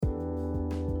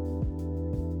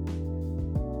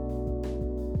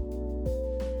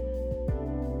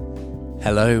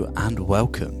Hello and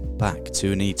welcome back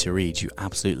to A Need to Read, you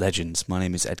absolute legends. My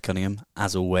name is Ed Cunningham.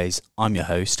 As always, I'm your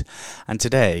host, and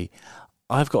today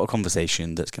I've got a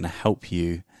conversation that's going to help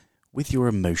you with your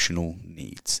emotional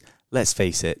needs. Let's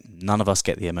face it, none of us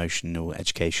get the emotional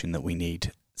education that we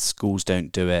need. Schools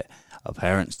don't do it, our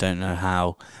parents don't know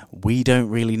how, we don't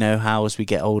really know how as we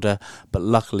get older, but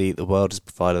luckily the world has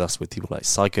provided us with people like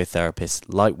psychotherapists,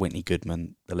 like Whitney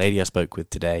Goodman, the lady I spoke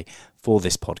with today, for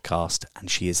this podcast, and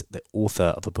she is the author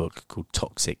of a book called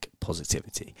Toxic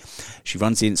Positivity. She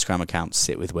runs the Instagram account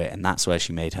Sit With Wit, and that's where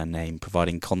she made her name,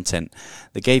 providing content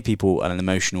that gave people an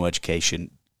emotional education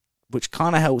which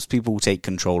kind of helps people take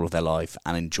control of their life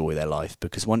and enjoy their life,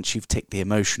 because once you've ticked the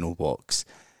emotional box,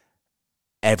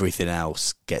 everything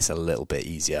else gets a little bit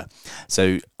easier.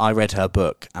 So I read her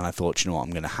book and I thought, you know what, I'm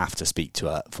going to have to speak to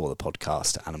her for the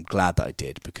podcast, and I'm glad that I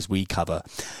did, because we cover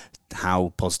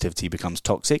how positivity becomes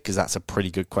toxic, because that's a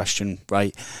pretty good question,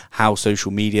 right? How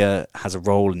social media has a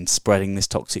role in spreading this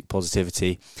toxic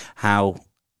positivity, how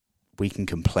we can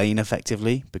complain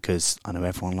effectively, because I know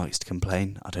everyone likes to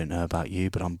complain. I don't know about you,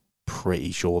 but I'm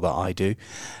pretty sure that I do.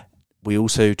 We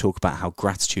also talk about how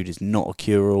gratitude is not a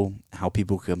cure-all, how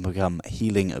people can become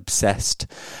healing obsessed.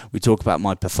 We talk about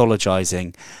my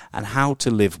pathologizing and how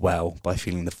to live well by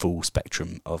feeling the full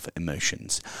spectrum of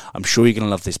emotions. I'm sure you're going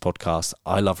to love this podcast.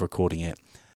 I love recording it.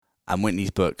 And Whitney's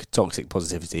book, Toxic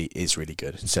Positivity, is really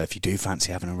good. So if you do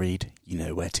fancy having a read, you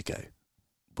know where to go,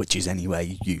 which is anywhere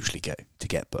you usually go to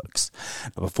get books.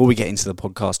 Now, before we get into the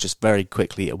podcast, just very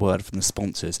quickly, a word from the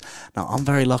sponsors. Now, I'm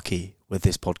very lucky with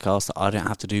this podcast that I don't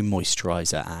have to do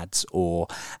moisturizer ads or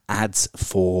ads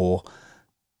for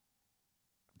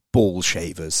ball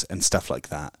shavers and stuff like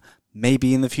that.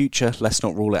 Maybe in the future, let's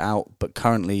not rule it out, but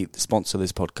currently the sponsor of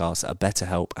this podcast are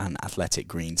BetterHelp and Athletic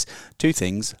Greens. Two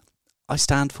things I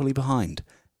stand fully behind.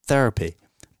 Therapy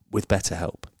with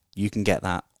BetterHelp. You can get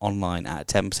that online at a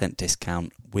 10%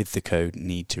 discount with the code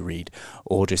NEEDTOREAD,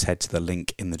 or just head to the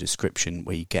link in the description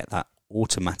where you get that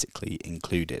automatically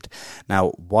included.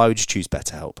 Now, why would you choose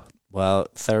BetterHelp? Well,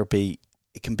 therapy,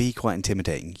 it can be quite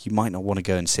intimidating. You might not want to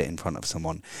go and sit in front of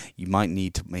someone. You might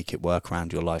need to make it work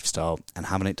around your lifestyle, and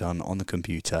having it done on the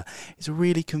computer is a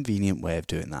really convenient way of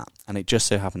doing that. And it just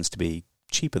so happens to be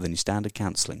cheaper than your standard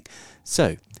counselling.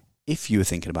 So, if you were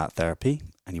thinking about therapy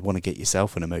and you want to get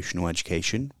yourself an emotional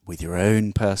education with your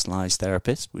own personalised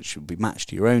therapist, which will be matched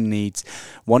to your own needs,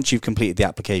 once you've completed the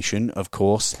application, of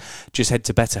course, just head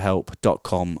to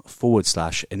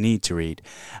betterhelp.com/a need to read.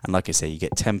 And like I say, you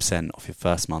get 10% off your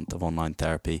first month of online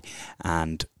therapy.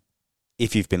 And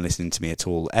if you've been listening to me at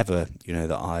all ever, you know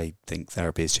that I think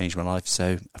therapy has changed my life.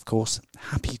 So, of course,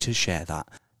 happy to share that.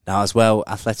 Now, as well,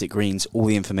 Athletic Greens, all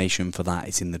the information for that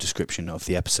is in the description of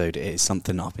the episode. It is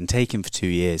something I've been taking for 2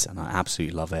 years and I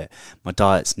absolutely love it. My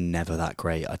diet's never that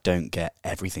great. I don't get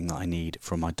everything that I need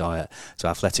from my diet. So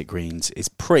Athletic Greens is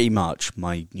pretty much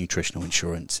my nutritional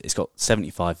insurance. It's got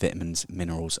 75 vitamins,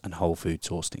 minerals and whole food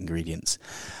sourced ingredients.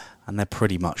 And they're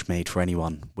pretty much made for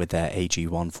anyone with their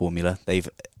AG1 formula. They've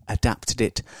adapted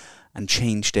it and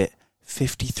changed it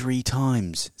 53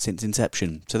 times since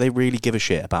inception. So they really give a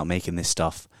shit about making this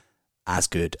stuff as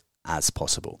good as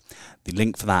possible. The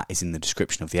link for that is in the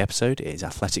description of the episode. It is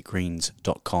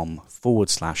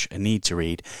athleticgreens.com/a need to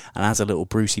read. And as a little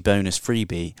Brucey bonus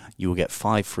freebie, you will get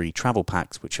 5 free travel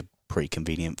packs, which are pretty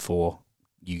convenient for,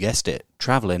 you guessed it,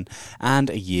 traveling, and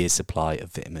a year's supply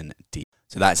of vitamin D.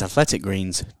 So that's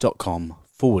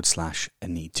athleticgreens.com/a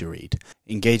need to read.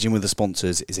 Engaging with the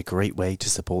sponsors is a great way to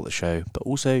support the show, but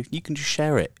also you can just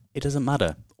share it. It doesn't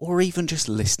matter. Or even just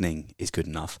listening is good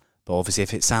enough. But obviously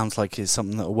if it sounds like it's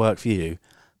something that will work for you,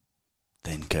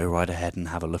 then go right ahead and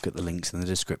have a look at the links in the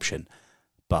description.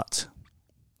 But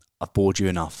I've bored you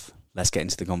enough. Let's get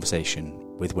into the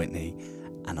conversation with Whitney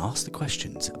and ask the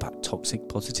questions about toxic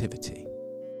positivity.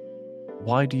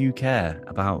 Why do you care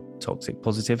about toxic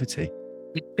positivity?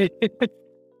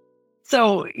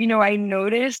 So, I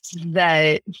noticed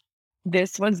that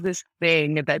this was this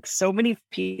thing that so many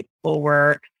people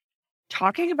were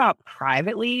talking about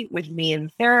privately with me in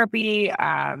therapy,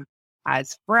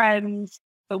 as friends,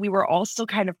 but we were also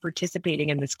kind of participating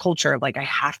in this culture of like, I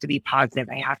have to be positive,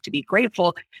 I have to be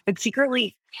grateful, but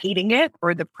secretly hating it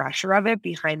or the pressure of it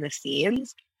behind the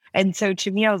scenes. And so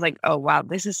to me, I was like, oh, wow,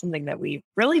 this is something that we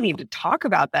really need to talk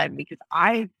about then, because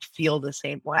I feel the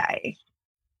same way.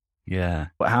 Yeah.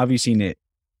 But how have you seen it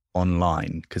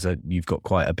online? Because you've got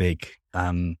quite a big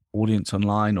audience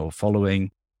online or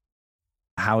following.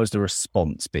 How has the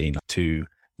response been to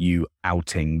you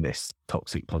outing this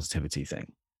toxic positivity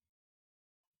thing?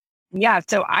 Yeah,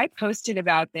 so I posted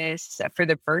about this for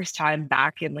the first time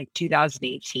back in like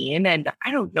 2018. And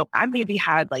I don't know, I maybe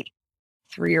had like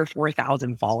 3 or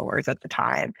 4,000 followers at the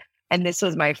time. And this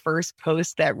was my first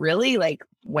post that really like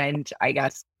went, I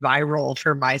guess, viral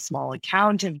for my small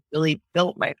account and really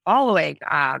built my following.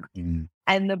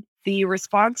 And the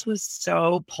response was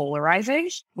so polarizing,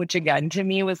 which again to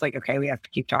me was like, okay, we have to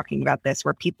keep talking about this,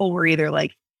 where people were either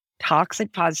like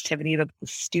toxic positivity, that's the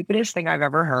stupidest thing I've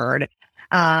ever heard.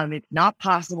 It's not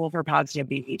possible for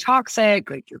positivity to be toxic,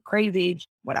 like you're crazy,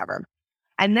 whatever.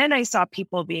 And then I saw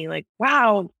people being like,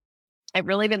 wow, I've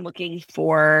really been looking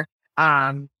for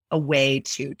a way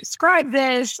to describe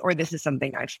this, or this is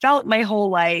something I've felt my whole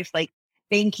life. Like,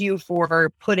 thank you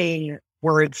for putting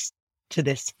words to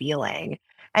this feeling.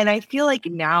 And I feel like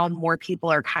now more people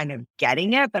are kind of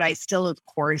getting it, but I still, of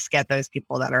course, get those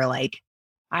people that are like,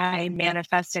 I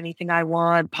manifest anything I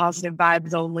want, positive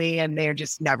vibes only, and they're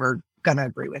just never going to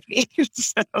agree with me.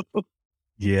 So,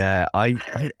 yeah, I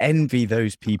envy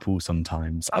those people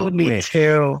sometimes. me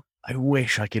too. I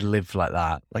wish I could live like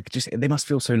that. Like, just they must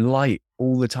feel so light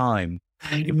all the time.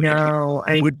 It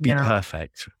would be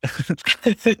perfect.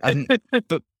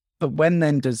 But when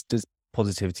then does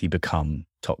positivity become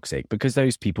toxic? Because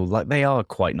those people, like, they are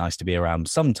quite nice to be around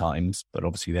sometimes, but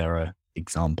obviously there are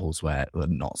examples where they're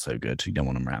not so good. You don't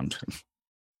want them around.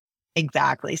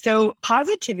 Exactly. So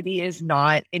positivity is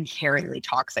not inherently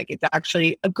toxic. It's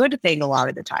actually a good thing a lot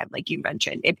of the time, like you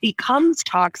mentioned. It becomes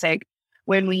toxic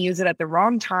when we use it at the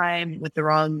wrong time with the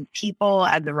wrong people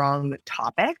and the wrong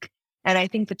topic. And I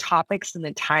think the topics and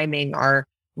the timing are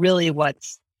really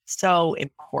what's so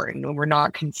important when we're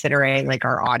not considering like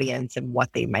our audience and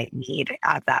what they might need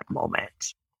at that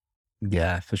moment.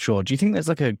 Yeah, for sure. Do you think there's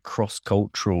like a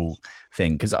cross-cultural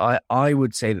thing? Because I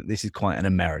would say that this is quite an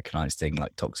Americanized thing,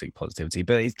 like toxic positivity,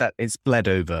 but it's bled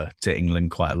over to England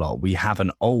quite a lot. We have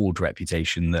an old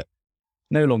reputation that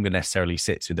no longer necessarily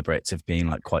sits with the Brits of being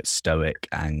like quite stoic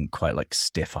and quite like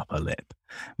stiff upper lip.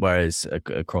 Whereas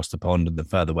across the pond and the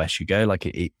further west you go, like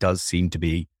it does seem to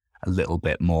be a little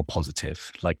bit more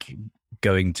positive. Like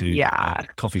going to a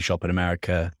coffee shop in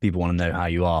America, people want to know how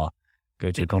you are. Go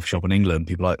to a coffee shop in England,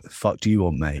 people are like, the fuck do you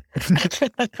want, mate?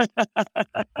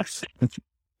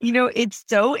 It's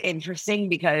so interesting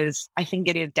because I think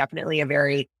it is definitely a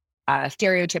very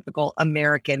stereotypical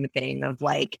American thing of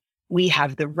like, we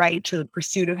have the right to the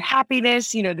pursuit of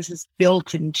happiness. This is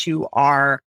built into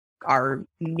our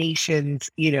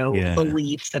nation's,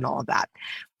 beliefs and all of that.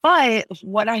 But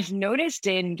what I've noticed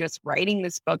in just writing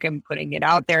this book and putting it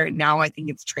out there, now I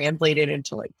think it's translated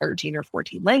into like 13 or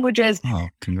 14 languages. Oh,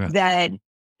 congrats.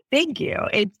 Thank you.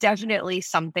 It's definitely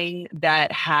something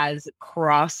that has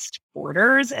crossed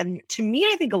borders. And to me,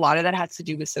 I think a lot of that has to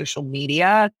do with social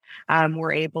media.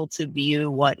 We're able to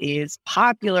view what is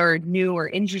popular, new, or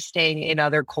interesting in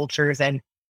other cultures. And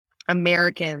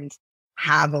Americans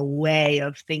have a way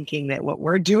of thinking that what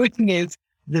we're doing is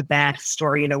the best,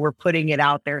 or, we're putting it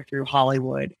out there through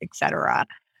Hollywood, et cetera,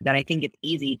 that I think it's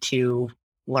easy to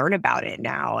learn about it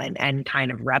now and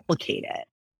kind of replicate it.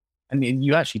 And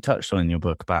you actually touched on in your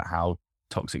book about how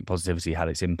toxic positivity had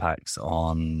its impacts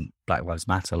on Black Lives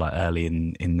Matter, like early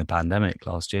in the pandemic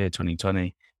last year,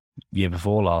 2020, year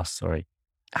before last, sorry.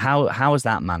 How has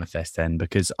that manifest then?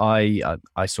 Because I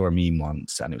saw a meme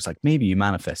once and it was like, maybe you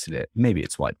manifested it. Maybe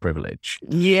it's white privilege.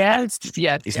 Yes.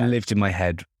 It's lived in my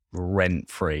head rent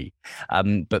free.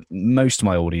 But most of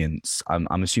my audience,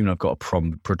 I'm assuming I've got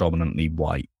a predominantly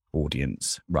white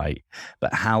audience, right?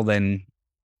 But how then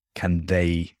can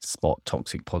they spot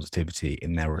toxic positivity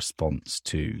in their response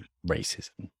to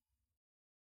racism?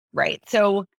 Right.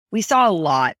 So we saw a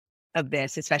lot of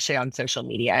this, especially on social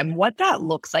media. And what that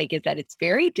looks like is that it's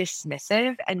very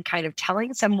dismissive and kind of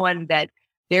telling someone that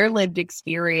their lived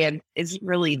experience isn't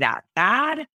really that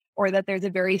bad, or that there's a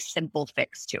very simple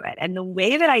fix to it. And the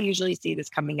way that I usually see this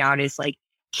coming out is like,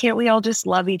 can't we all just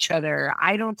love each other?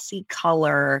 I don't see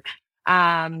color.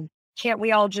 Can't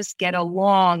we all just get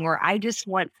along? Or I just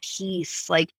want peace.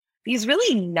 Like these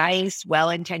really nice,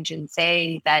 well-intentioned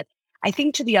sayings that I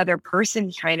think to the other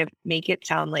person kind of make it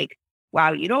sound like,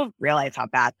 wow, you don't realize how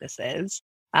bad this is.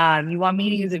 You want me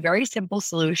to use a very simple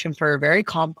solution for a very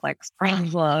complex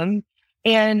problem.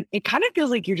 And it kind of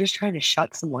feels like you're just trying to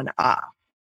shut someone up.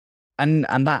 And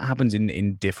that happens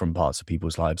in different parts of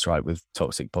people's lives, right? With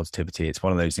toxic positivity, it's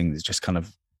one of those things that's just kind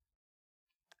of,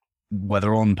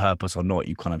 whether on purpose or not,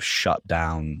 you kind of shut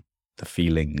down the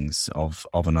feelings of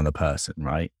another person,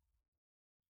 right?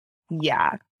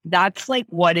 Yeah, that's like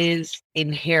what is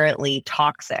inherently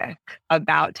toxic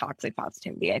about toxic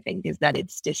positivity, I think, is that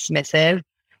it's dismissive.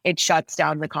 It shuts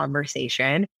down the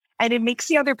conversation and it makes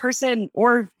the other person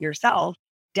or yourself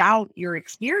doubt your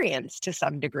experience to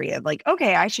some degree of like,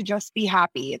 okay, I should just be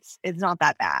happy. It's not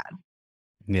that bad.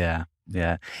 Yeah,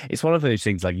 yeah. It's one of those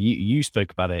things like you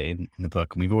spoke about it in the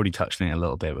book, and we've already touched on it a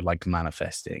little bit with like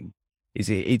manifesting.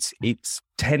 It's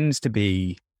tends to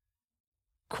be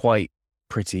quite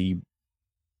pretty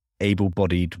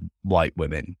able-bodied white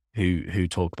women who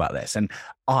talk about this, and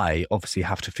I obviously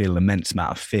have to feel an immense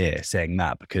amount of fear saying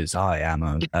that because I am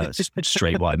a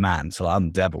straight white man, so I'm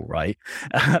the devil, right?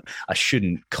 I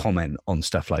shouldn't comment on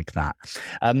stuff like that,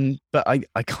 but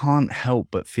I can't help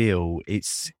but feel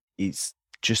it's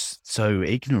just so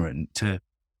ignorant to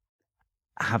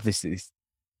have this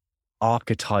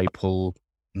archetypal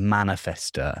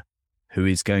manifester who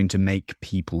is going to make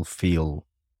people feel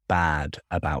bad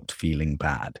about feeling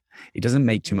bad. It doesn't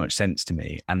make too much sense to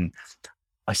me. And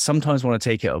I sometimes want to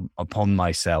take it upon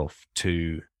myself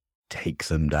to take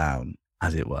them down,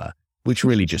 as it were, which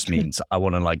really just means I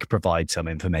want to like provide some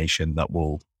information that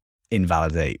will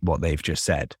invalidate what they've just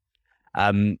said.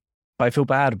 But I feel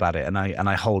bad about it and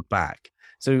I hold back.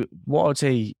 So what I'd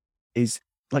say is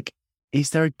like,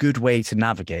 is there a good way to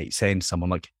navigate saying to someone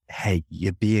like, hey,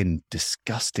 you're being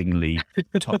disgustingly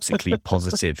toxically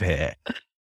positive here.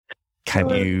 Can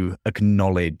you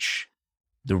acknowledge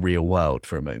the real world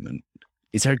for a moment?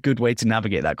 Is there a good way to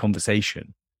navigate that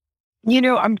conversation?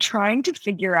 I'm trying to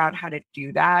figure out how to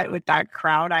do that with that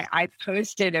crowd. I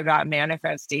posted about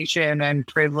manifestation and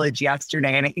privilege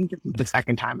yesterday, and I think this is the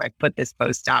second time I've put this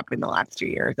post up in the last 2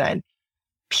 years. And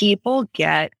people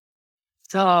get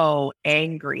so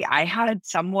angry. I had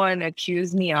someone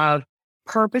accuse me of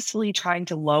purposefully trying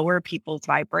to lower people's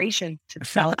vibrations to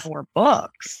sell more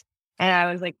books. And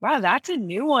I was like, wow, that's a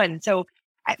new one. So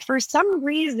for some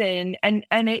reason, and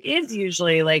it is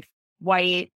usually like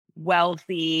white,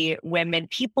 wealthy women,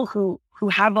 people who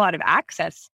have a lot of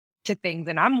access to things.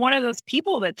 And I'm one of those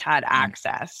people that's had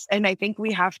access. And I think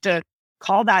we have to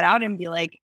call that out and be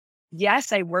like,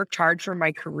 yes, I worked hard for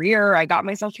my career. I got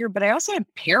myself here, but I also had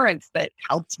parents that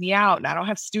helped me out, and I don't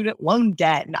have student loan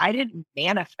debt, and I didn't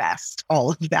manifest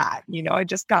all of that. I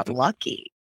just got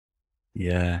lucky.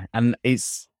 Yeah. And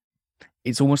it's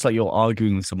almost like you're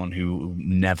arguing with someone who will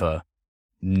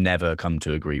never come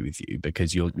to agree with you,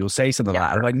 because you'll say something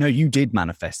like that. Like, no, you did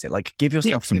manifest it. Like, give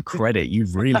yourself some credit. You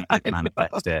really did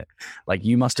manifest it. Like,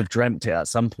 you must have dreamt it at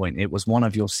some point. It was one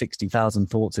of your 60,000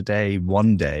 thoughts a day,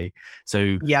 one day.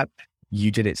 So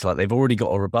you did it. So like, they've already got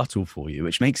a rebuttal for you,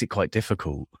 which makes it quite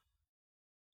difficult.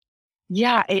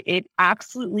 Yeah, it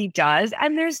absolutely does.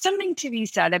 And there's something to be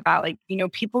said about like,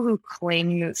 people who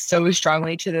cling so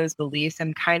strongly to those beliefs,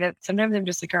 and kind of sometimes I'm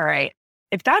just like, all right,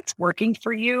 if that's working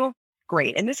for you,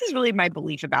 great. And this is really my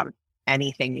belief about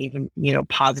anything, even,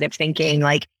 positive thinking.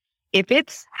 Like, if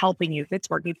it's helping you, if it's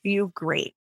working for you,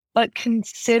 great. But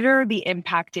consider the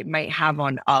impact it might have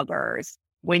on others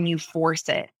when you force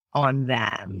it on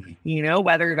them,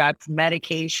 whether that's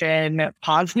medication,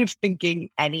 positive thinking,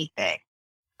 anything.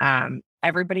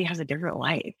 Everybody has a different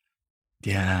life.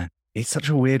 Yeah. It's such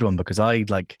a weird one, because I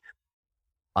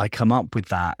come up with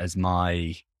that as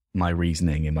my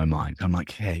reasoning in my mind. I'm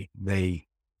like, hey,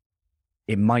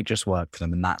 it might just work for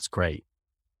them, and that's great.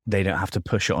 They don't have to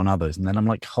push it on others. And then I'm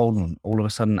like, hold on, all of a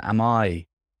sudden, am I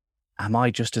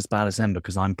just as bad as them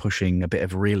because I'm pushing a bit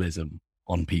of realism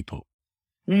on people?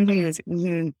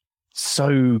 Mm-hmm.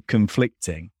 So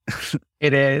conflicting.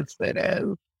 It is.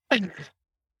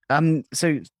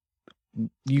 So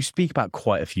you speak about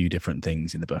quite a few different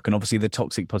things in the book, and obviously the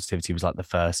toxic positivity was like the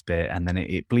first bit, and then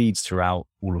it bleeds throughout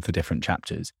all of the different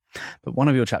chapters. But one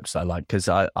of your chapters I like, because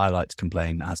I like to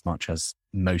complain as much as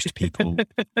most people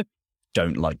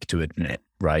don't like to admit,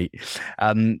 right?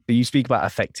 But you speak about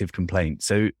effective complaint.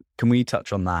 So can we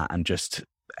touch on that and just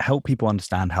help people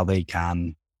understand how they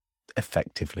can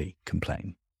effectively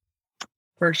complain?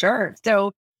 For sure.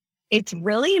 So it's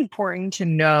really important to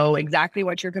know exactly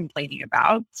what you're complaining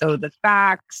about. So the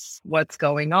facts, what's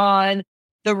going on,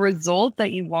 the result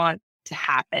that you want to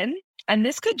happen. And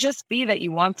this could just be that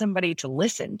you want somebody to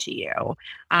listen to you,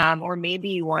 or maybe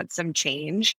you want some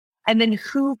change. And then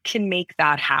who can make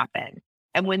that happen?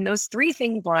 And when those three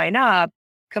things line up,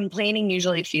 complaining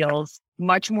usually feels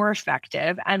much more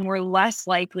effective, and we're less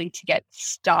likely to get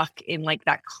stuck in like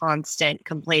that constant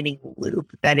complaining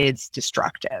loop that is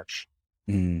destructive.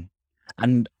 Mm.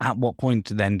 And at what point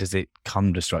then does it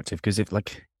come destructive? Because if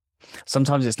like,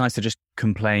 sometimes it's nice to just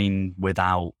complain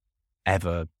without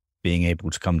ever being able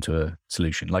to come to a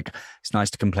solution. Like, it's nice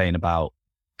to complain about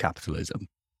capitalism,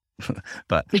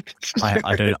 but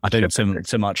I don't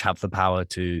so much have the power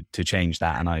to change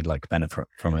that, and I like benefit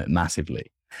from it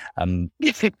massively.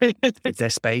 Is there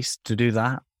space to do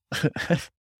that?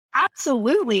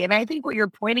 Absolutely. And I think what you're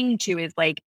pointing to is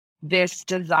like this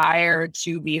desire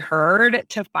to be heard,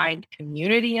 to find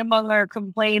community among our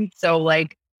complaints. So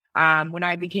like when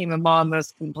I became a mom, I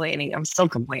was complaining. I'm still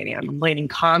complaining. I'm complaining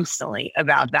constantly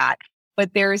about that.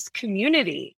 But there's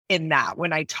community in that.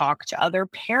 When I talk to other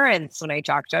parents, when I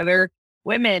talk to other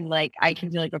women, like I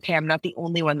can feel like, okay, I'm not the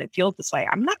only one that feels this way.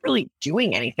 I'm not really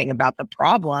doing anything about the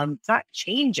problem. It's not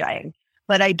changing,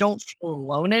 but I don't feel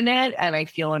alone in it and I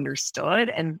feel understood.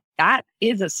 And that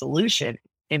is a solution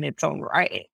in its own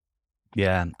right.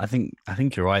 Yeah, I think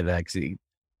you're right there because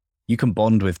you can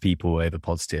bond with people over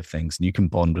positive things and you can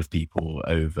bond with people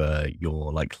over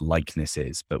your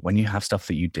likenesses. But when you have stuff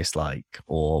that you dislike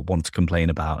or want to complain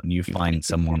about and you find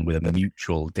someone with a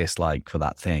mutual dislike for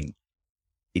that thing,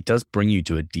 it does bring you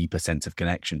to a deeper sense of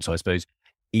connection. So I suppose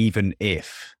even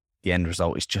if the end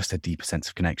result is just a deeper sense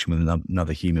of connection with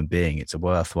another human being, it's a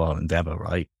worthwhile endeavor,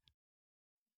 right?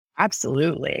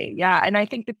 Absolutely. Yeah. And I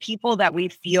think the people that we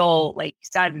feel, like you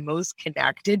said, most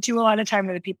connected to a lot of time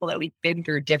are the people that we've been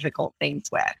through difficult things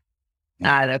with,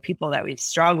 the people that we've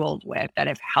struggled with that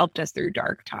have helped us through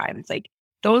dark times. Like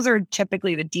those are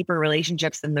typically the deeper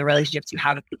relationships than the relationships you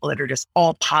have with people that are just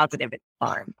all positive and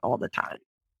fun all the time.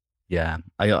 Yeah,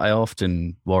 I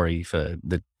often worry for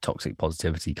the toxic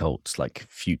positivity cult's like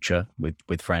future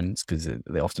with friends because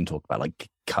they often talk about like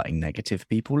cutting negative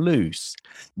people loose.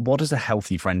 What does a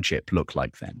healthy friendship look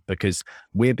like then? Because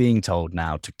we're being told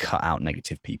now to cut out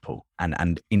negative people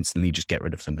and instantly just get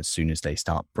rid of them as soon as they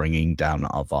start bringing down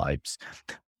our vibes.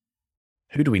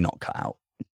 Who do we not cut out?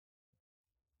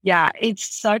 Yeah, it's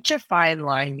such a fine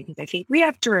line because I think we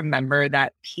have to remember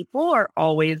that people are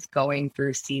always going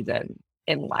through seasons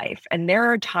in life. And there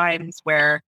are times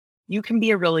where you can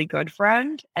be a really good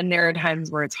friend, and there are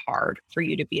times where it's hard for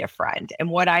you to be a friend.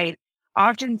 And what I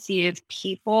often see is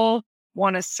people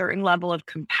want a certain level of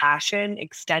compassion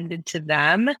extended to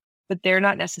them, but they're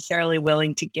not necessarily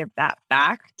willing to give that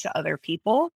back to other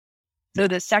people. So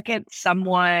the second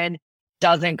someone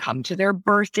doesn't come to their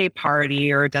birthday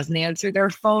party or doesn't answer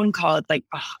their phone call, it's like,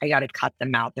 oh, I got to cut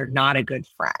them out. They're not a good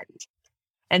friend.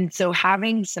 And so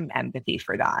having some empathy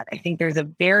for that, I think there's a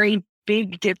very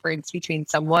big difference between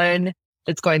someone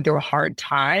that's going through a hard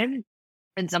time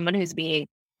and someone who's being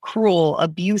cruel,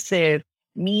 abusive,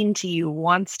 mean to you,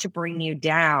 wants to bring you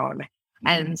down,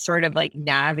 and sort of like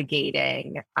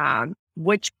navigating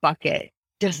which bucket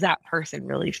does that person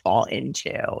really fall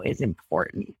into is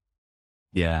important.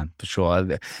 Yeah, for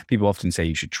sure. People often say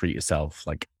you should treat yourself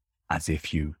like as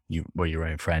if you were your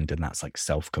own friend, and that's like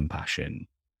self-compassion.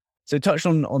 So touch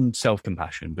on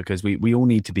self-compassion because we all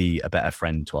need to be a better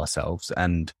friend to ourselves.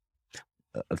 And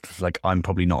like, I'm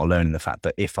probably not alone in the fact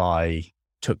that if I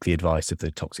took the advice of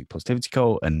the toxic positivity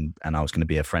cult and I was going to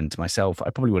be a friend to myself, I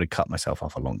probably would have cut myself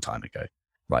off a long time ago,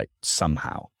 right?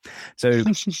 Somehow. So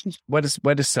where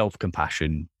does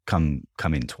self-compassion come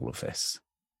into all of this?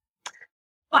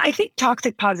 Well, I think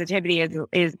toxic positivity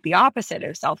is the opposite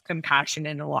of self-compassion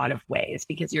in a lot of ways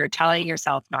because you're telling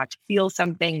yourself not to feel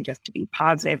something, just to be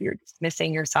positive. You're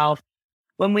dismissing yourself.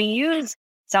 When we use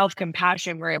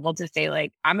self-compassion, we're able to say,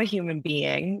 like, I'm a human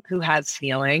being who has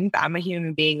feelings. I'm a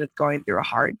human being that's going through a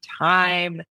hard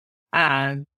time,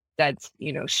 that's,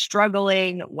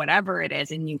 struggling, whatever it is.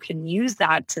 And you can use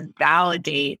that to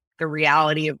validate the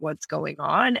reality of what's going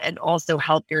on and also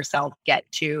help yourself get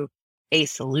to a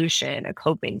solution, a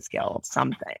coping skill,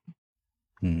 something.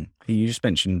 You just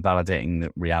mentioned validating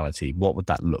the reality. What would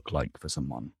that look like for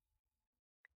someone?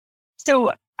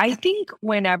 So I think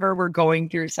whenever we're going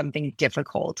through something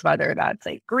difficult, whether that's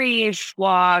like grief,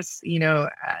 loss,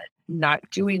 not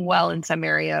doing well in some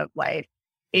area of life,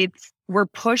 we're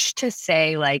pushed to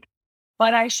say like,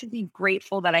 but I should be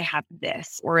grateful that I have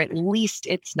this, or at least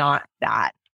it's not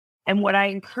that. And what I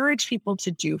encourage people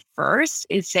to do first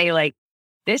is say like,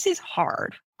 this is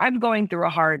hard. I'm going through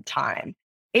a hard time.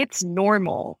 It's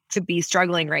normal to be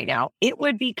struggling right now. It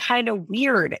would be kind of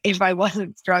weird if I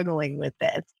wasn't struggling with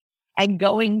this. And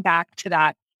going back to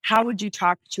that, how would you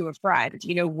talk to a friend?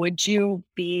 Would you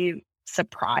be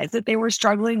surprised that they were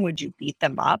struggling? Would you beat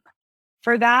them up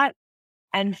for that?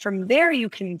 And from there, you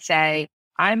can say,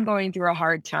 I'm going through a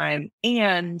hard time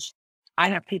and I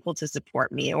have people to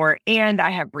support me, and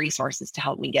I have resources to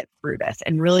help me get through this,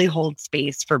 and really hold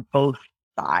space for both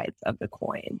sides of the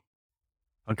coin.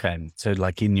 Okay. So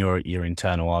like in your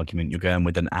internal argument, you're going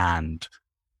with an and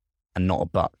not a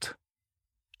but.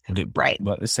 Would it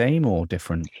work the same or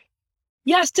different?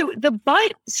 Yeah. So the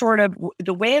but sort of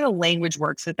the way the language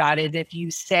works with that is if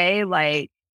you say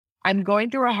like, I'm going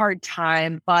through a hard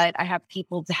time, but I have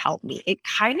people to help me, it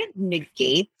kind of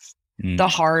negates the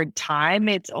hard time.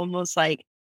 It's almost like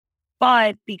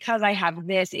But because I have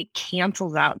this, it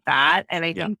cancels out that. And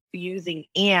I think using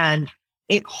and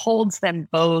it holds them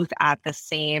both at the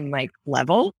same like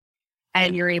level.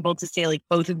 And you're able to say like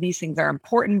both of these things are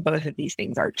important, both of these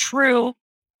things are true.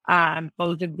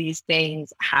 Both of these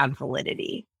things have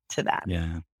validity to them.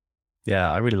 Yeah.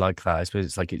 Yeah, I really like that. I suppose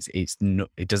it's like it's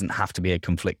not, it doesn't have to be a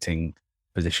conflicting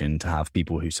position to have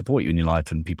people who support you in your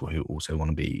life and people who also want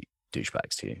to be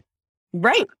douchebags to you.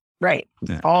 Right.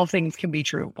 Yeah. All things can be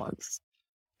true at once.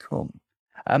 Cool.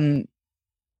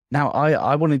 Now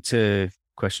I wanted to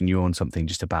question you on something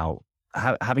just about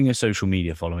having a social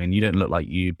media following. You don't look like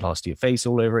you plaster your face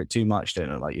all over it too much.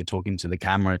 Don't look like you're talking to the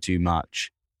camera too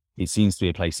much. It seems to be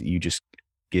a place that you just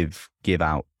give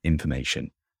out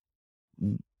information.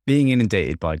 Being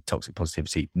inundated by toxic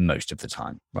positivity most of the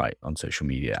time, right, on social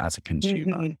media as a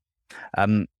consumer.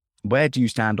 Where do you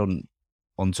stand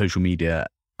on social media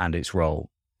and its role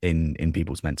in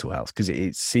people's mental health? Because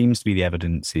it seems to be the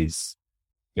evidence is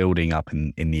building up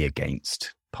in the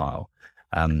against pile.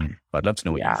 But I'd love to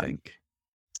know what you think.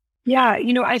 Yeah,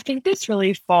 I think this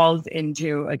really falls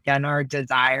into, again, our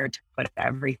desire to put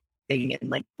everything in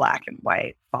like black and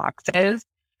white boxes.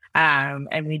 And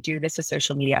we do this with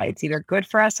social media. It's either good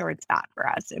for us or it's bad for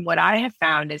us. And what I have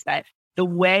found is that the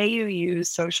way you use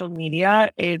social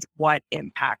media is what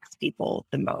impacts people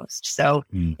the most. So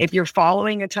if you're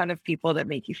following a ton of people that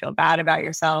make you feel bad about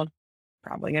yourself,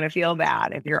 probably going to feel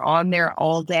bad. If you're on there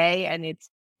all day and it's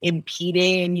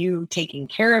impeding you taking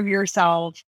care of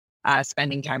yourself,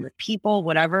 spending time with people,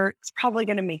 whatever, it's probably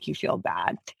going to make you feel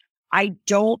bad. I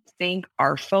don't think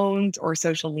our phones or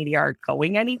social media are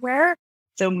going anywhere.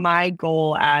 So my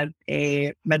goal as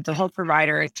a mental health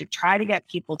provider is to try to get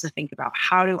people to think about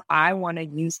how do I want to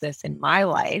use this in my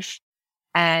life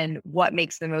and what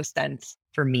makes the most sense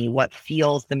for me, what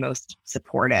feels the most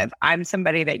supportive. I'm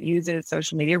somebody that uses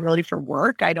social media really for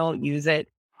work. I don't use it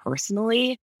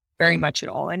personally very much at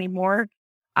all anymore.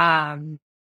 And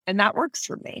that works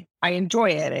for me. I enjoy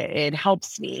it. It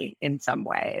helps me in some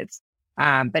ways.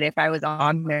 But if I was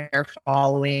on there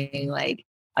following like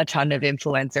a ton of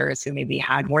influencers who maybe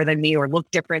had more than me or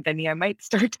looked different than me, I might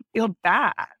start to feel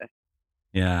bad.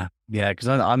 Yeah. Because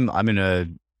I'm in a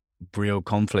real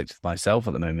conflict with myself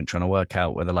at the moment, trying to work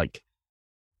out whether like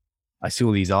I see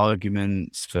all these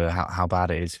arguments for how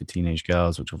bad it is for teenage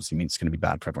girls, which obviously means it's going to be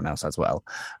bad for everyone else as well.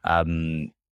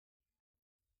 And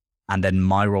then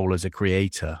my role as a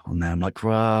creator on there, I'm like,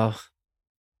 well,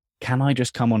 can I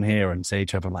just come on here and say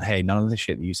to everyone like, hey, none of the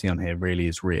shit that you see on here really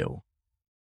is real.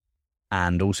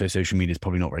 And also social media is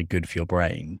probably not very good for your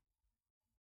brain.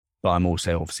 But I'm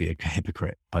also obviously a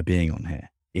hypocrite by being on here.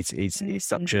 It's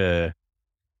such a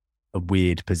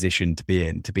weird position to be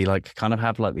in, to be like, kind of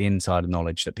have like the insider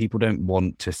knowledge that people don't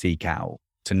want to seek out,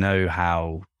 to know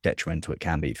how detrimental it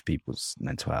can be for people's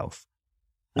mental health.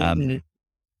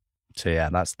 So yeah,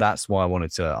 that's why I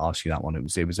wanted to ask you that one.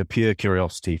 It was a pure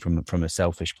curiosity from a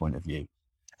selfish point of view.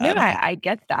 Yeah, I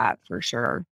get that for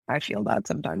sure. I feel that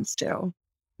sometimes too.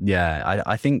 Yeah,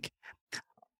 I think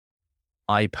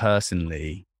I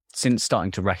personally, since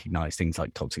starting to recognize things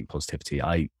like toxic positivity,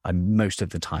 I most of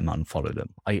the time unfollow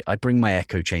them. I bring my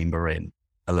echo chamber in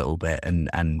a little bit and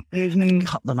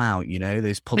cut them out,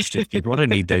 those positive people. I don't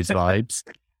need those vibes.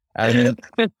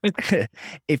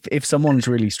 If someone's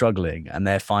really struggling and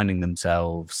they're finding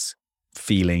themselves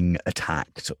feeling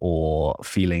attacked or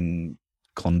feeling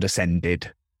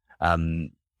condescended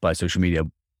by social media,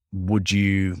 would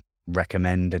you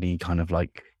recommend any kind of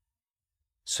like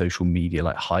social media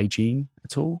like hygiene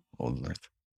at all? Or like...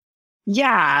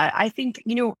 Yeah, I think,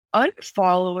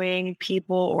 unfollowing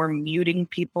people or muting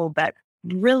people that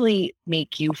really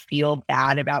make you feel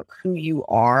bad about who you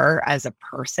are as a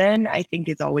person, I think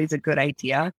is always a good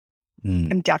idea.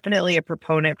 I'm definitely a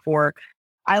proponent for,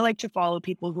 I like to follow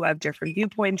people who have different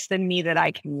viewpoints than me that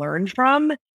I can learn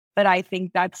from. But I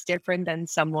think that's different than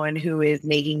someone who is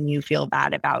making you feel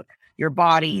bad about your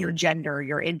body, your gender,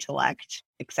 your intellect,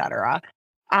 etc.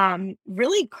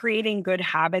 Really creating good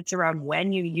habits around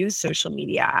when you use social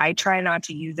media. I try not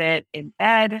to use it in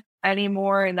bed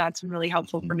anymore, and that's really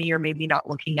helpful for me, or maybe not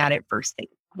looking at it first thing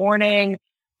in the morning.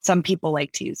 Some people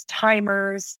like to use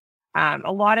timers.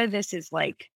 A lot of this is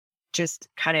like just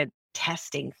kind of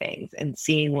testing things and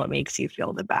seeing what makes you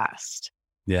feel the best.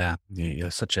 Yeah, you're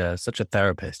such a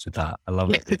therapist with that. I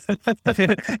love it.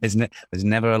 Isn't it? There's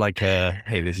never like a,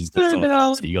 hey, this is the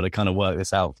thought, so you got to kind of work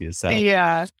this out for yourself.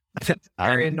 Yeah,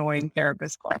 very annoying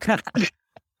therapist.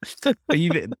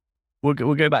 We'll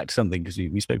go back to something because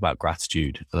we spoke about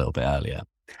gratitude a little bit earlier.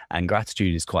 And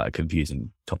gratitude is quite a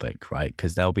confusing topic, right?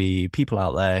 Because there'll be people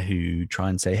out there who try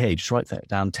and say, hey, just write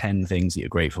down 10 things that you're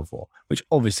grateful for, which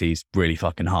obviously is really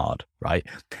fucking hard, right?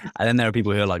 And then there are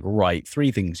people who are like, write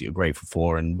 3 things that you're grateful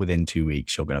for, and within 2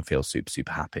 weeks, you're going to feel super,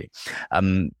 super happy.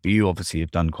 You obviously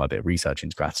have done quite a bit of research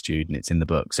into gratitude, and it's in the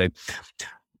book. So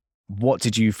what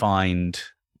did you find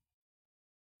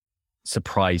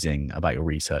surprising about your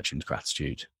research into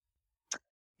gratitude?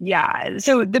 Yeah.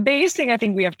 So the biggest thing I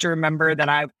think we have to remember that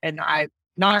I'm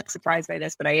not surprised by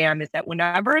this, but I am, is that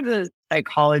whenever the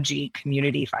psychology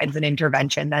community finds an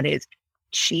intervention that is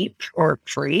cheap or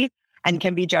free and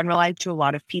can be generalized to a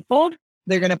lot of people,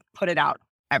 they're going to put it out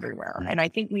everywhere. And I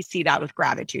think we see that with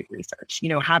gratitude research.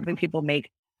 Having people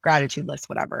make gratitude lists,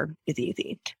 whatever, is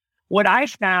easy. What I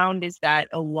found is that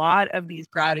a lot of these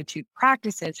gratitude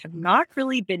practices have not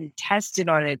really been tested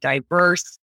on a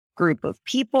diverse group of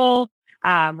people.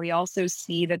 We also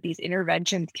see that these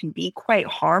interventions can be quite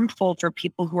harmful for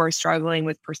people who are struggling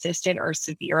with persistent or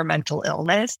severe mental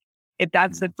illness. If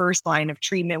that's the first line of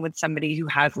treatment with somebody who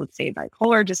has, let's say,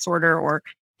 bipolar disorder or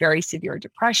very severe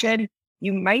depression,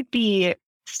 you might be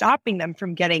stopping them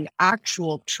from getting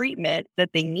actual treatment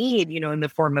that they need, in the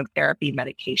form of therapy,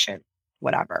 medication,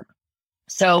 whatever.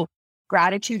 So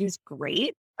gratitude is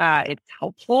great. It's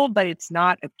helpful, but it's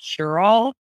not a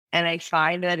cure-all. And I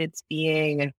find that it's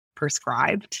being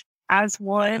prescribed as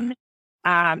one,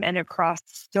 and across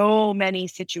so many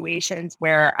situations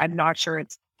where I'm not sure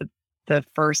it's the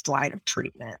first line of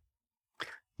treatment.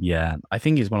 Yeah, I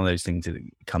think it's one of those things that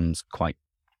comes quite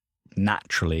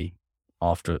naturally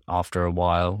after a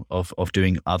while of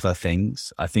doing other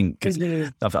things. I think 'cause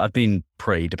I've been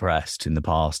pretty depressed in the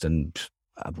past, and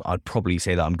I'd probably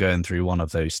say that I'm going through one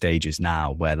of those stages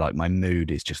now where like my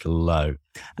mood is just low,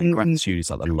 and gratitude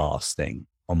is like the last thing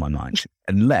on my mind,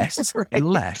 unless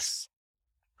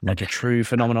like a true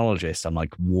phenomenologist, I'm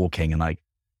like walking and I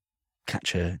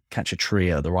catch a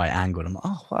tree at the right angle, and I'm like,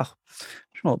 oh wow,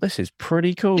 you know what, this is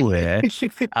pretty cool here.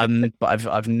 But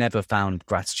I've never found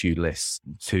gratitude lists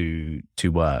to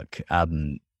work.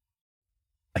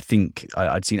 I think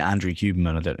I'd seen Andrew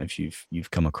Goodman. I don't know if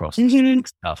you've come across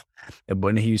stuff.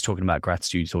 When he was talking about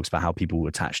gratitude, he talks about how people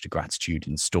attach to gratitude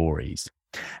in stories.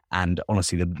 And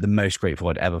honestly, the most grateful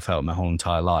I'd ever felt in my whole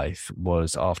entire life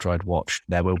was after I'd watched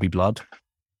There Will Be Blood.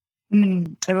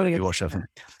 You watched that film?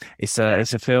 It's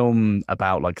a film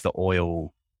about like the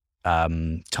oil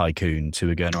tycoons who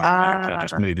are going around America,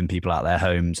 just moving people out of their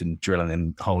homes and drilling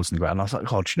in holes in the ground. And I was like,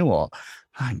 God, you know what?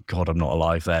 Thank God I'm not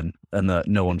alive then, and that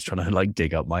no one's trying to like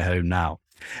dig up my home now.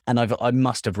 And I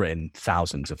must have written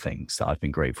thousands of things that I've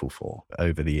been grateful for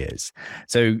over the years.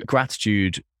 So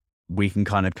gratitude, we can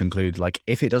kind of conclude, like,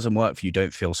 if it doesn't work for you,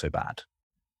 don't feel so bad.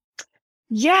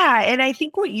 Yeah. And I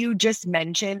think what you just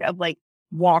mentioned of like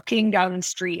walking down the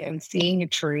street and seeing a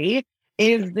tree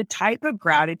is the type of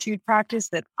gratitude practice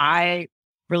that I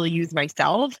really use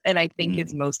myself, and I think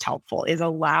is most helpful, is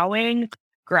allowing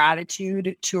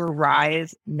gratitude to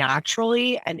arise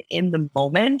naturally and in the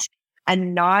moment,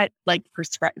 and not like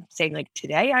saying like,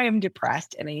 today I am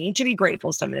depressed and I need to be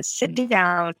grateful. So I'm going to sit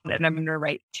down and I'm going to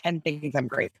write 10 things I'm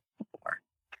grateful for.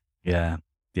 Yeah.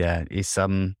 Yeah.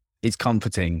 It's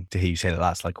comforting to hear you say that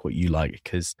that's like what you like,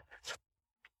 because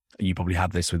you probably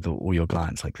have this with all your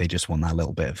clients. Like they just want that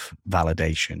little bit of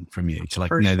validation from you to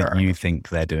like know that you think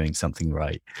they're doing something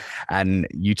right. And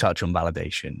you touch on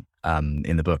validation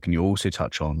in the book, and you also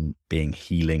touch on being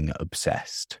healing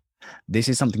obsessed. This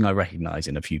is something I recognize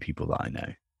in a few people that I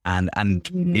know. And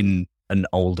in an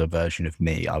older version of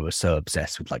me, I was so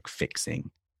obsessed with like fixing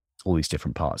all these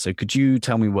different parts. So could you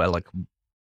tell me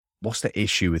what's the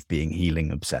issue with being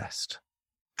healing obsessed?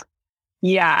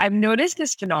 Yeah, I've noticed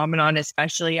this phenomenon,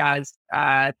 especially as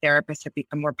therapists have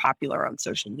become more popular on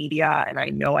social media. And I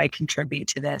know I contribute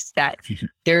to this, that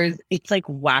it's like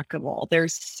whack-a-mole.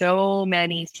 There's so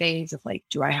many things of like,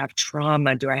 do I have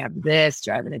trauma? Do I have this?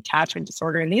 Do I have an attachment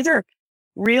disorder? And these are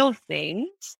real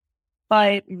things,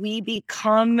 but we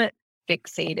become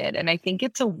fixated. And I think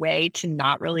it's a way to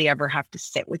not really ever have to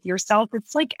sit with yourself.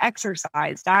 It's like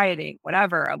exercise, dieting,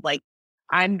 whatever, of like,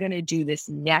 I'm going to do this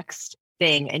next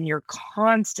thing, and you're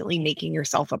constantly making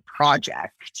yourself a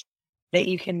project that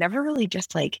you can never really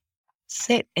just like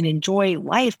sit and enjoy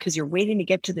life, because you're waiting to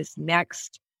get to this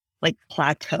next like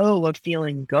plateau of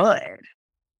feeling good.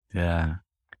 Yeah.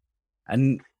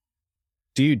 And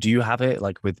do you have it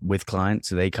like with clients?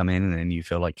 Do they come in and you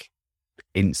feel like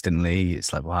instantly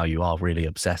it's like, wow, you are really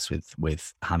obsessed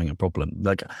with having a problem?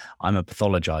 Like, I'm a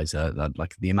pathologizer, that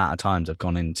like the amount of times I've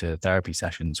gone into therapy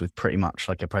sessions with pretty much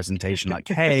like a presentation like,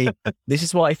 hey, this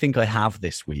is what I think I have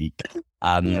this week,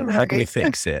 how can we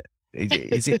fix it?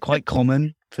 Is it quite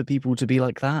common for people to be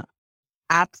like that?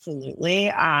 Absolutely.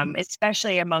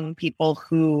 Especially among people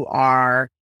who are,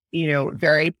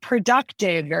 very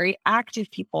productive, very active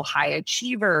people, high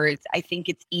achievers. I think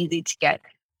it's easy to get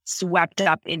swept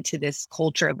up into this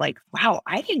culture of like, wow,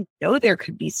 I didn't know there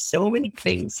could be so many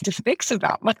things to fix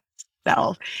about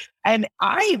myself. And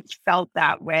I felt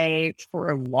that way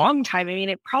for a long time. I mean,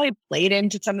 it probably played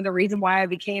into some of the reason why I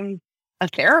became a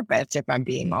therapist, if I'm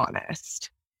being honest.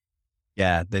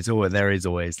 Yeah, there is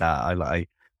always that.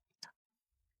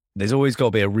 There's always got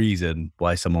to be a reason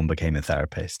why someone became a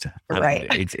therapist. And Right.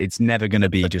 it's never going to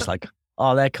be just like,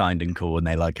 oh, they're kind and cool and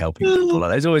they like helping people. Like,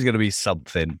 there's always going to be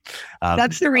something.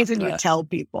 That's the reason you tell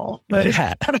people, but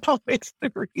yeah. it's not always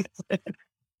the reason.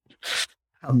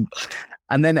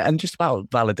 And just about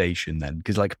validation then,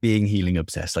 because like being healing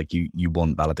obsessed, like you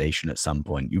want validation at some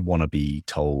point. You want to be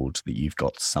told that you've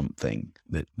got something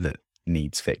that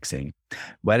needs fixing.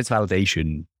 Where does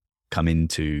validation come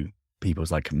into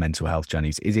people's like mental health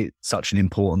journeys? Is it such an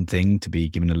important thing to be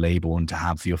given a label and to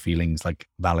have your feelings like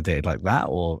validated like that,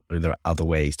 or are there other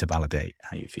ways to validate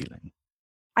how you're feeling?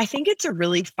 I think it's a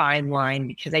really fine line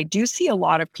because I do see a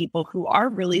lot of people who are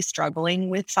really struggling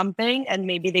with something, and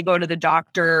maybe they go to the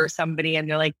doctor or somebody and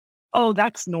they're like, oh,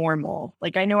 that's normal.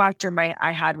 Like, I know after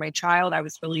I had my child, I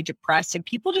was really depressed and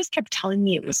people just kept telling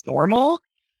me it was normal.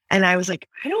 And I was like,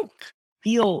 I don't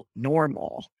feel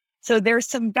normal. So there's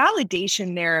some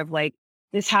validation there of like,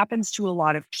 this happens to a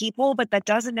lot of people, but that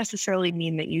doesn't necessarily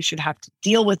mean that you should have to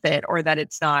deal with it or that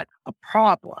it's not a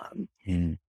problem.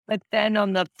 But then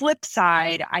on the flip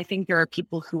side, I think there are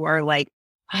people who are like,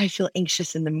 I feel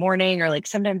anxious in the morning, or like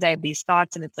sometimes I have these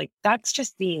thoughts, and it's like, that's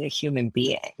just being a human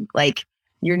being. Like,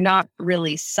 you're not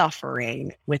really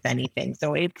suffering with anything.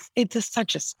 So it's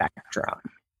such a spectrum.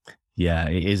 Yeah,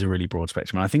 it is a really broad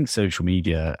spectrum. And I think social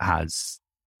media has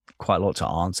quite a lot to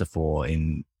answer for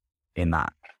in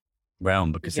that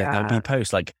realm, because there'll be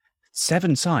posts like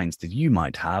 7 signs that you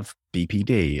might have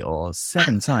BPD or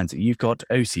 7 signs that you've got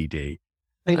OCD.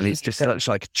 And it's just such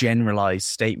like generalized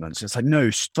statements. It's like, no,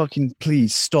 fucking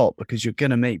please stop, because you're going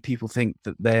to make people think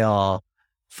that they are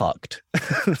fucked.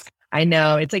 I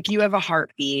know. It's like you have a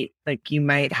heartbeat, like you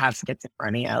might have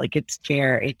schizophrenia. Like it's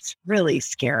really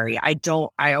scary.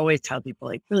 I always tell people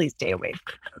like, really stay away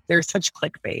from it. They're such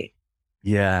clickbait.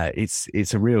 Yeah,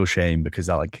 it's a real shame because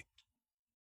like,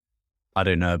 I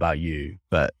don't know about you,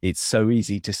 but it's so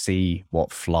easy to see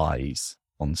what flies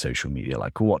on social media,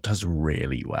 like what does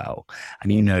really well.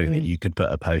 And you know that you could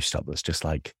put a post up that's just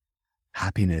like,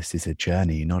 happiness is a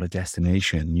journey, not a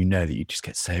destination. You know that you just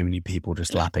get so many people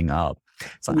just lapping up.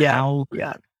 It's like,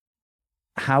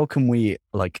 how can we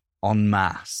like en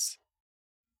masse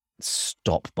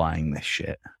stop buying this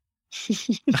shit?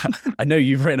 I know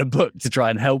you've written a book to try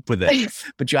and help with it,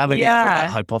 but do you have a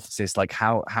hypothesis? Like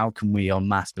how can we en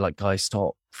masse be like, guys,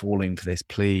 stop falling for this,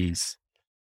 please?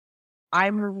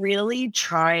 I'm really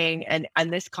trying, and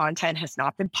this content has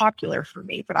not been popular for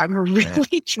me, but I'm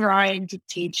really trying to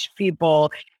teach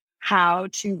people how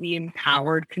to be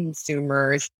empowered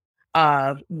consumers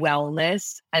of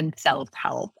wellness and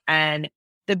self-help. And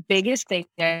the biggest thing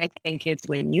I think is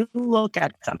when you look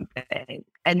at something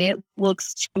and it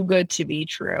looks too good to be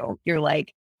true, you're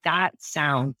like, that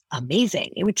sounds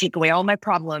amazing. It would take away all my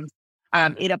problems.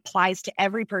 It applies to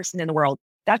every person in the world.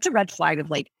 That's a red flag of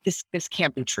like, this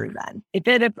can't be true then. If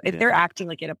they're acting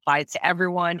like it applies to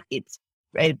everyone,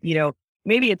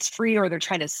 maybe it's free or they're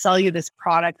trying to sell you this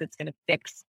product that's going to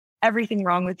fix everything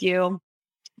wrong with you.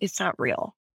 It's not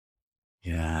real.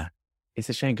 Yeah. It's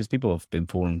a shame because people have been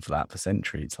falling for that for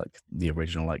centuries, like the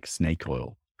original like snake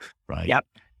oil, right? Yep.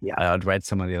 Yeah. I'd read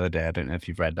someone the other day. I don't know if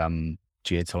you've read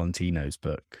Gia Tolentino's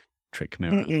book, Trick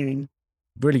Mirror. Mm-mm.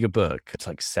 Really good book. It's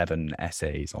like 7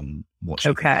 essays on what's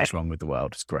wrong with the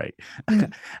world. It's great.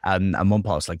 And one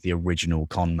part's like the original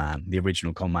con man. The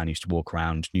original con man used to walk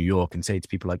around New York and say to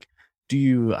people like, do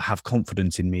you have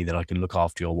confidence in me that I can look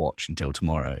after your watch until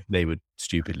tomorrow? They would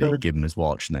stupidly give him his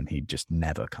watch and then he'd just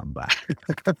never come back.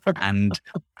 And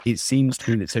it seems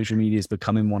to me that social media is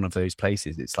becoming one of those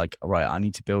places. It's like, all right, I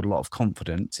need to build a lot of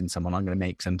confidence in someone. I'm going to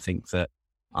make them think that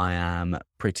I am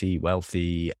pretty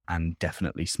wealthy and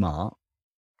definitely smart.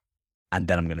 And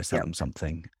then I'm going to sell them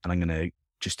something, and I'm going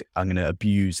to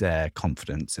abuse their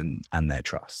confidence and their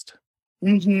trust.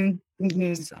 Mm-hmm.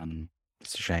 Mm-hmm.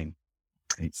 It's a shame.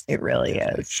 It really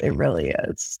is. It really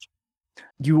is.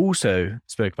 You also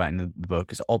spoke about in the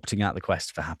book is opting out the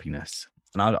quest for happiness.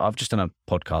 And I've just done a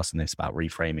podcast on this about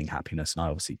reframing happiness. And I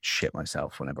obviously shit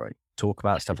myself whenever I talk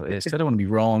about stuff like this. I don't want to be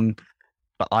wrong,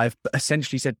 but I've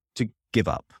essentially said to give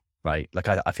up, right? Like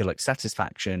I feel like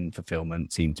satisfaction,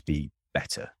 fulfillment seem to be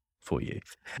better for you.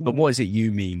 But what is it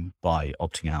you mean by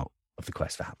opting out of the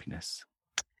quest for happiness?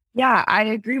 Yeah, I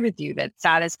agree with you that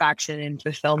satisfaction and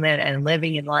fulfillment and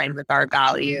living in line with our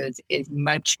values is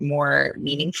much more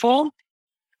meaningful.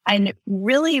 And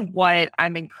really, what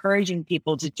I'm encouraging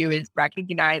people to do is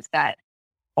recognize that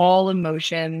all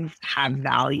emotions have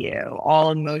value.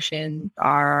 All emotions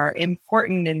are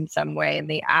important in some way and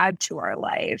they add to our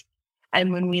life.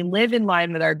 And when we live in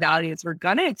line with our values, we're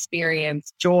going to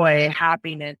experience joy,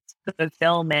 happiness,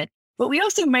 fulfillment, but we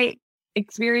also might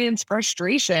experience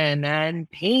frustration and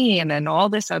pain and all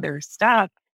this other stuff.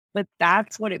 But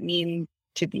that's what it means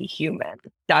to be human.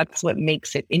 That's what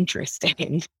makes it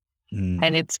interesting.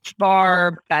 And it's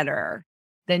far better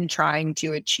than trying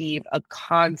to achieve a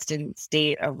constant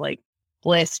state of like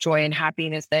bliss, joy, and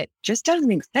happiness that just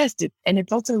doesn't exist. And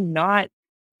it's also not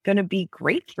going to be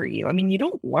great for you. I mean, you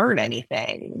don't learn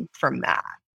anything from that.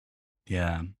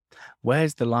 Yeah.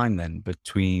 Where's the line then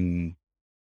between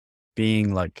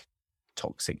being like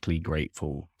toxically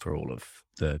grateful for all of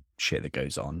the shit that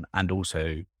goes on and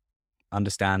also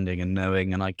understanding and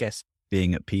knowing, and I guess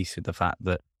being at peace with the fact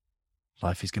that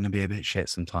life is going to be a bit shit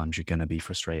sometimes. You're going to be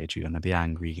frustrated. You're going to be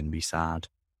angry. You're going to be sad.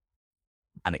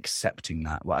 And accepting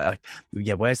that. Well,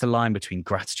 where's the line between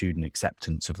gratitude and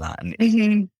acceptance of that?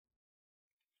 And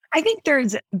I think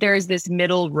there's this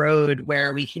middle road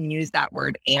where we can use that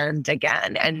word "and"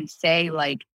 again and say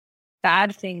like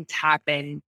bad things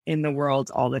happen in the world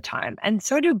all the time, and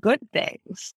so do good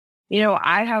things.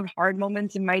 I have hard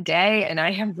moments in my day, and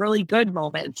I have really good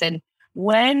moments, and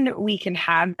when we can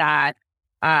have that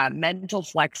mental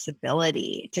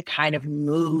flexibility to kind of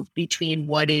move between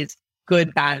what is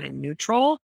good, bad, and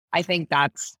neutral, I think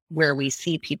that's where we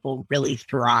see people really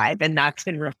thrive. And that's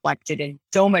been reflected in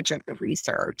so much of the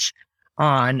research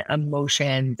on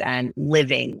emotions and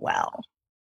living well.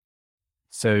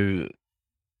 So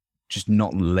just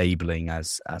not labeling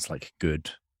as like good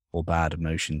or bad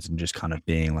emotions and just kind of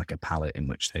being like a palette in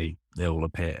which they all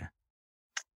appear.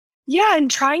 Yeah. And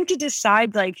trying to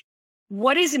decide like,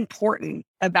 what is important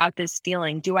about this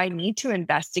feeling? Do I need to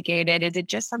investigate it? Is it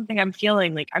just something I'm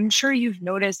feeling? Like, I'm sure you've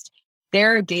noticed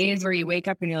there are days where you wake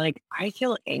up and you're like, I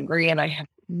feel angry and I have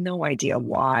no idea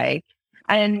why.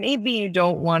 And maybe you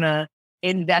don't want to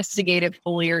investigate it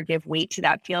fully or give weight to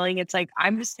that feeling. It's like,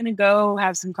 I'm just going to go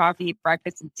have some coffee, eat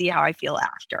breakfast, and see how I feel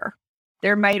after.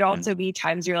 There might also be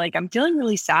times you're like, I'm feeling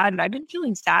really sad and I've been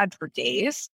feeling sad for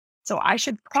days. So I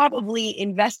should probably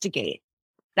investigate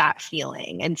that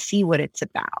feeling and see what it's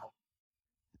about.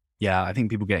 Yeah, I think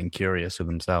people getting curious with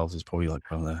themselves is probably like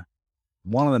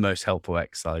one of the most helpful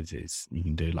exercises you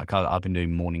can do. Like I've been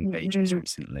doing morning pages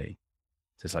recently.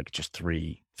 So it's like just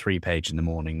three page in the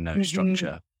morning, no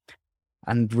structure.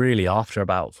 And really after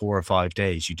about 4 or 5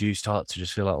 days, you do start to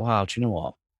just feel like, wow, do you know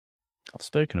what? I've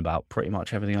spoken about pretty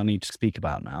much everything I need to speak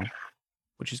about now,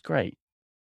 which is great.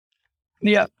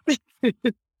 Yeah.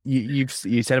 You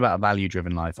said about a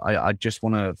value-driven life. I just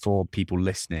want to, for people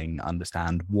listening,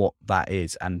 understand what that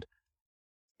is. And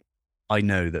I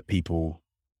know that people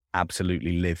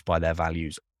absolutely live by their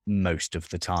values most of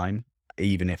the time,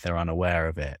 even if they're unaware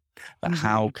of it. But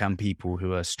how can people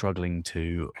who are struggling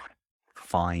to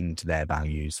find their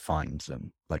values find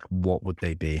them? Like, what would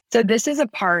they be? So this is a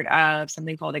part of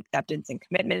something called acceptance and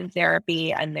commitment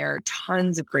therapy. And there are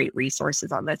tons of great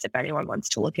resources on this if anyone wants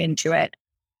to look into it.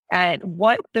 And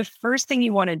what the first thing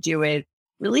you want to do is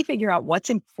really figure out what's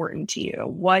important to you.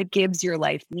 What gives your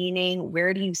life meaning?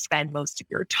 Where do you spend most of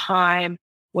your time?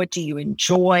 What do you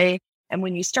enjoy? And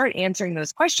when you start answering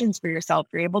those questions for yourself,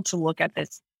 you're able to look at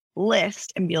this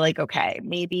list and be like, okay,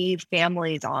 maybe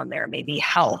family's on there, maybe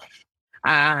health,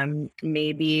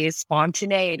 maybe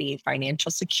spontaneity,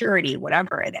 financial security,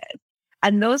 whatever it is.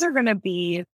 And those are going to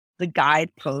be the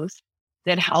guideposts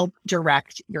that help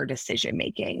direct your decision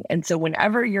making. And so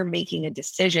whenever you're making a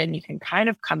decision, you can kind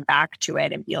of come back to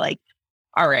it and be like,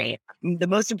 all right, the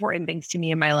most important things to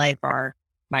me in my life are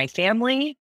my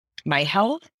family, my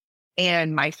health,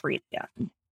 and my freedom.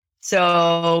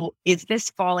 So is this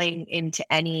falling into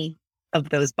any of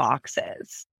those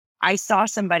boxes? I saw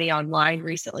somebody online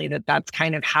recently that's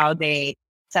kind of how they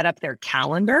set up their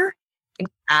calendar, and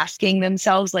asking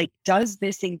themselves, like, does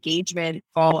this engagement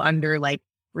fall under like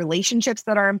relationships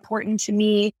that are important to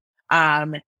me,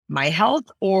 my health,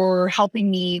 or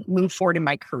helping me move forward in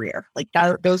my career? Like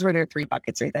those were their 3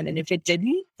 buckets right then. And if it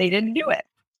didn't, they didn't do it.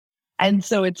 And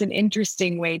so it's an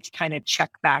interesting way to kind of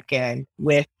check back in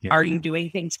with, are you doing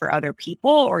things for other people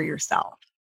or yourself?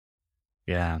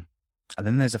 Yeah. And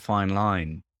then there's a fine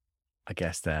line, I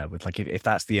guess, there with like, if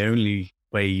that's the only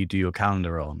way you do your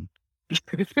calendar on,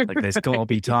 Like there's got to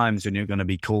be times when you're going to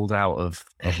be called out of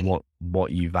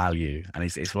what you value, and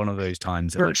it's one of those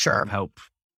times that For like sure. help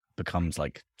becomes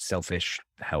like selfish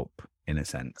help in a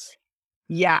sense.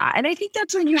 Yeah. And I think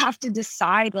that's when you have to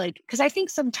decide, like, because I think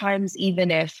sometimes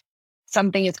even if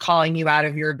something is calling you out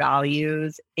of your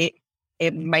values,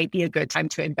 it might be a good time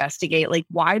to investigate, like,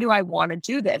 why do I want to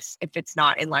do this if it's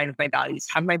not in line with my values?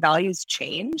 Have my values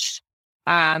changed?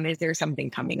 Is there something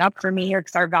coming up for me here?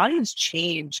 Because our values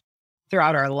change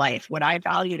throughout our life. What I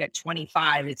valued at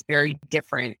 25 is very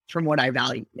different from what I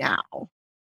value now.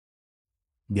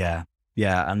 Yeah,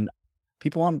 yeah, and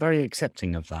people aren't very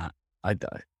accepting of that.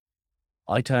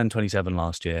 I turned 27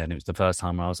 last year, and it was the first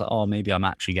time where I was like, oh, maybe I'm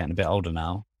actually getting a bit older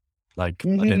now. Like,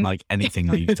 I don't like anything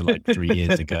I used to like 3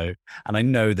 years ago. And I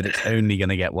know that it's only going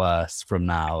to get worse from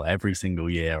now. Every single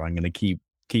year, I'm going to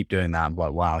keep doing that. I'm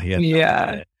like, wow,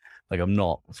 Yeah. like I'm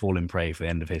not falling prey for the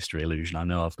end of history illusion. I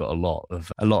know I've got a lot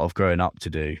of growing up to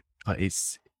do, but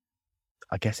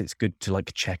I guess it's good to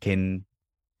like check in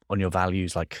on your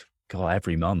values, like, God,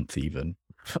 every month even.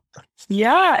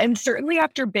 Yeah. And certainly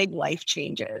after big life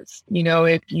changes,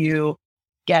 if you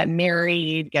get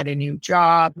married, get a new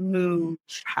job, move,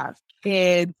 have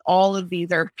kids, all of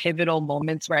these are pivotal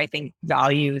moments where I think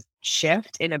values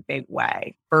shift in a big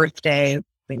way. Birthday,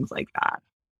 things like that.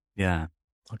 Yeah.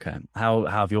 Okay. How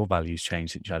have your values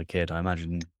changed since you had a kid? I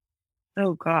imagine.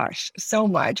 Oh gosh, so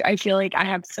much. I feel like I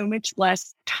have so much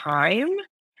less time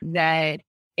that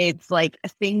it's like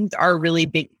things are a really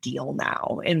big deal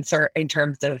now in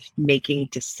terms of making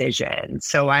decisions.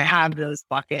 So I have those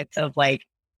buckets of like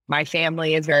my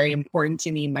family is very important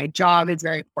to me, my job is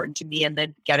very important to me, and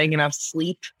then getting enough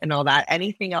sleep and all that.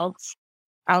 Anything else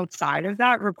outside of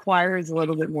that requires a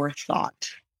little bit more thought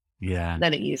Yeah.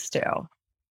 than it used to.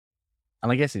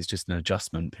 And I guess it's just an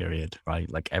adjustment period, right?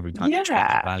 Like every time you change your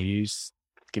Yeah, values,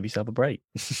 give yourself a break.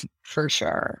 for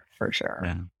sure. For sure.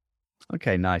 Yeah.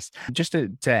 Okay, nice. Just to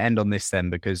end on this then,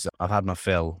 because I've had my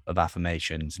fill of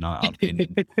affirmations, and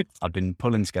I've been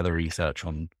pulling together research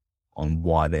on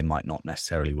why they might not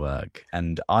necessarily work.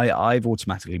 And I've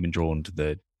automatically been drawn to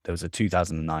there was a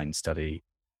 2009 study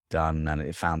done, and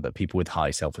it found that people with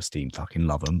high self-esteem fucking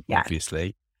love them, Yeah.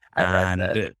 obviously. I read And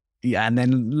that. yeah, and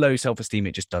then low self-esteem,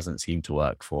 it just doesn't seem to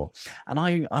work for. And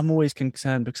I'm always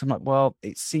concerned because I'm like, well,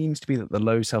 it seems to be that the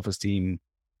low self-esteem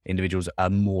individuals are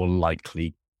more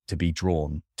likely to be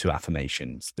drawn to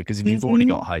affirmations, because if you've already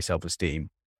got high self-esteem,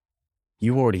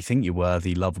 you already think you're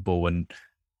worthy, lovable, and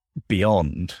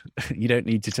beyond. You don't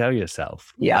need to tell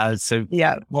yourself. Yeah. So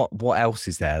Yeah. what else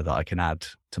is there that I can add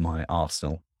to my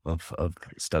arsenal of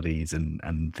studies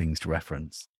and things to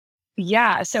reference?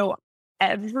 Yeah. So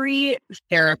every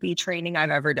therapy training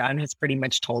I've ever done has pretty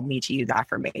much told me to use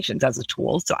affirmations as a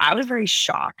tool. So I was very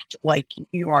shocked, like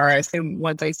you are. So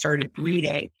once I started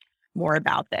reading more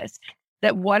about this,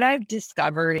 that what I've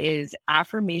discovered is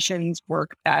affirmations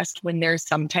work best when there's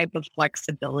some type of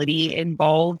flexibility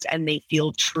involved and they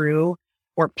feel true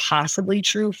or possibly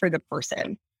true for the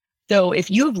person. So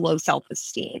if you have low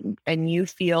self-esteem and you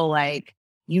feel like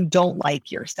you don't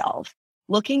like yourself,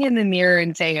 looking in the mirror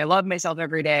and saying, I love myself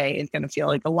every day is going to feel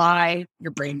like a lie.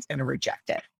 Your brain's going to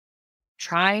reject it.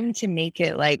 Trying to make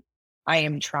it like, I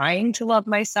am trying to love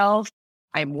myself.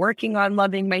 I'm working on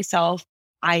loving myself.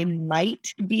 I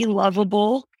might be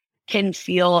lovable can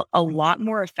feel a lot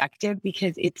more effective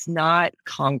because it's not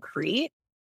concrete,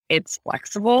 it's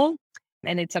flexible,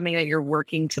 and it's something that you're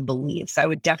working to believe. So I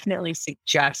would definitely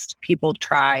suggest people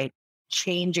try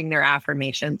changing their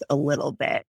affirmations a little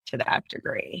bit to that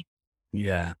degree.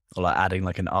 Yeah, or like adding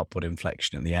like an upward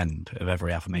inflection at the end of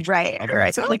every affirmation.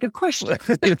 Right. So like a question.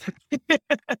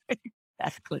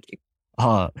 Exactly.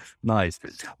 Ah, nice.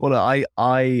 Well,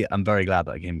 I am very glad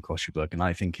that I came across your book, and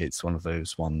I think it's one of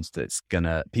those ones that's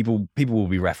gonna people will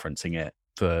be referencing it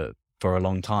for a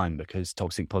long time, because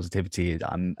toxic positivity,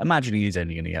 I'm imagining, is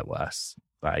only going to get worse,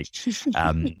 right?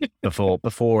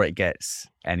 Before it gets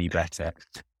any better.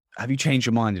 Have you changed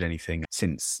your mind in anything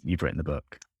since you've written the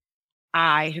book?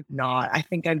 I have not. I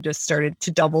think I've just started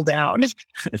to double down.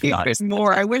 Nice.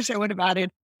 More. I wish I would have added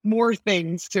more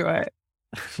things to it.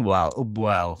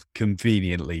 Well,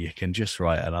 conveniently, you can just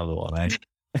write another one, eh?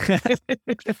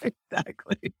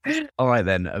 Exactly. All right,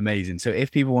 then. Amazing. So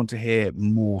if people want to hear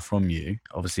more from you,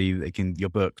 obviously your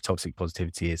book, Toxic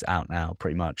Positivity, is out now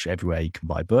pretty much everywhere you can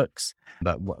buy books.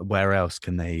 But where else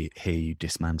can they hear you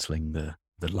dismantling the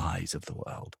lies of the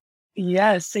world?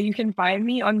 Yes. So you can find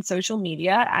me on social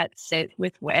media at Sit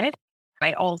with Wit.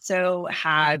 I also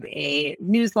have a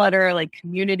newsletter, like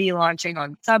community launching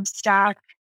on Substack,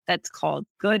 that's called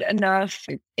Good Enough,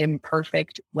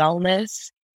 Imperfect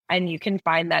Wellness. And you can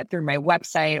find that through my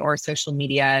website or social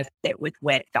media,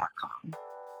 sitwithwit.com.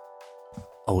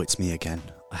 Oh, it's me again.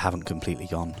 I haven't completely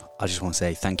gone. I just want to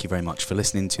say thank you very much for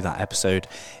listening to that episode.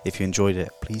 If you enjoyed it,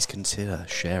 please consider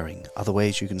sharing. Other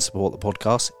ways you can support the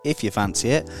podcast, if you fancy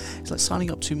it, is like signing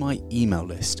up to my email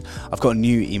list. I've got a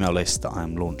new email list that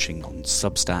I'm launching on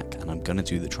Substack, and I'm going to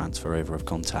do the transfer over of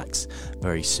contacts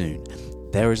very soon.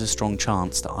 There is a strong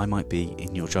chance that I might be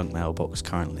in your junk mailbox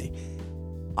currently.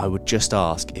 I would just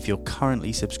ask, if you're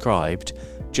currently subscribed,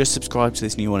 just subscribe to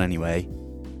this new one anyway,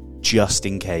 just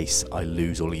in case I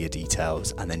lose all of your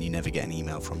details and then you never get an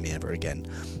email from me ever again.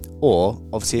 Or,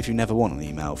 obviously, if you never want an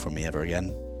email from me ever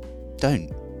again,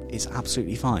 don't. It's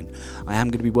absolutely fine. I am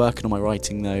going to be working on my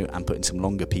writing though, and putting some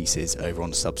longer pieces over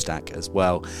on Substack as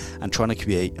well, and trying to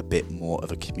create a bit more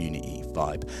of a community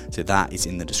vibe. So that is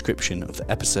in the description of the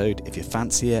episode if you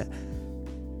fancy it.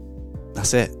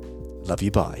 That's it. Love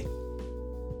you, bye.